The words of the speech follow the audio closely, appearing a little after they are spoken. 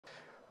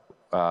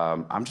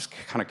I'm just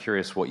kind of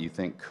curious what you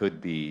think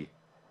could be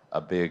a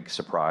big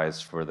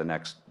surprise for the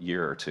next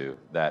year or two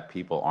that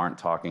people aren't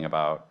talking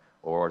about,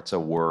 or it's a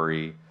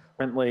worry.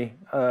 Currently,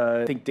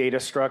 I think data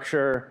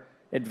structure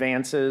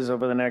advances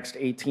over the next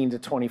 18 to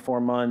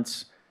 24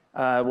 months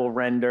will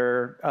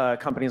render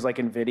companies like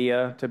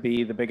NVIDIA to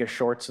be the biggest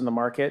shorts in the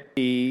market.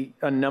 The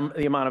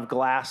amount of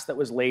glass that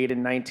was laid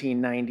in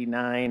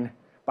 1999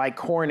 by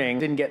Corning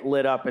didn't get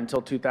lit up until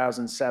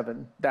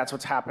 2007. That's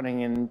what's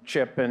happening in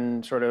chip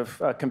and sort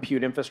of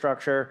compute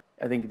infrastructure.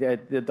 I think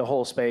that the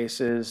whole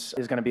space is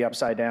going to be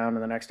upside down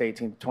in the next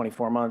 18 to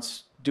 24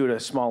 months due to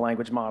small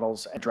language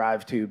models and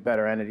drive to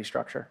better entity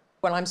structure.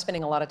 What I'm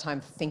spending a lot of time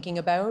thinking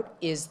about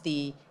is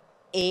the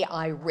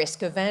AI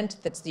risk event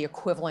that's the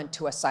equivalent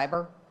to a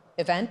cyber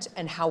event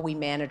and how we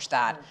manage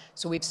that.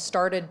 So we've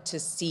started to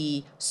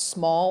see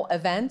small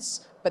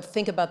events, but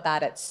think about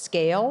that at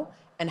scale.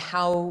 And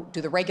how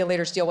do the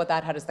regulators deal with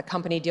that? How does the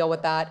company deal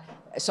with that?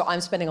 So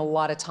I'm spending a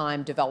lot of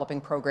time developing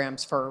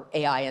programs for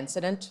AI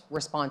incident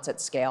response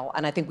at scale.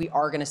 And I think we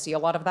are going to see a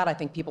lot of that. I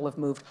think people have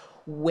moved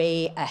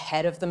way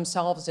ahead of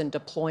themselves in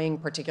deploying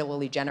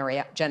particularly Gen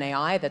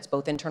AI that's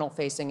both internal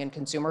facing and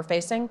consumer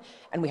facing.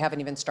 And we haven't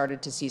even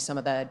started to see some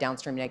of the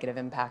downstream negative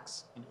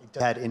impacts.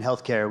 In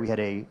healthcare, we had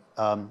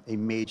a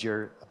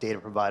major data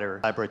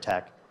provider cyber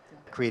attack,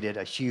 created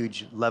a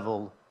huge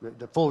level,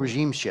 the full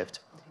regime shift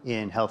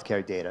in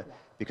healthcare data,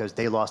 because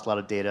they lost a lot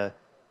of data.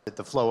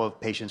 The flow of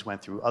patients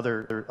went through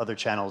other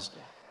channels.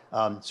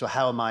 So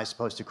how am I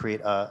supposed to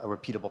create a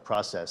repeatable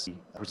process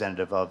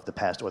representative of the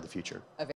past or the future?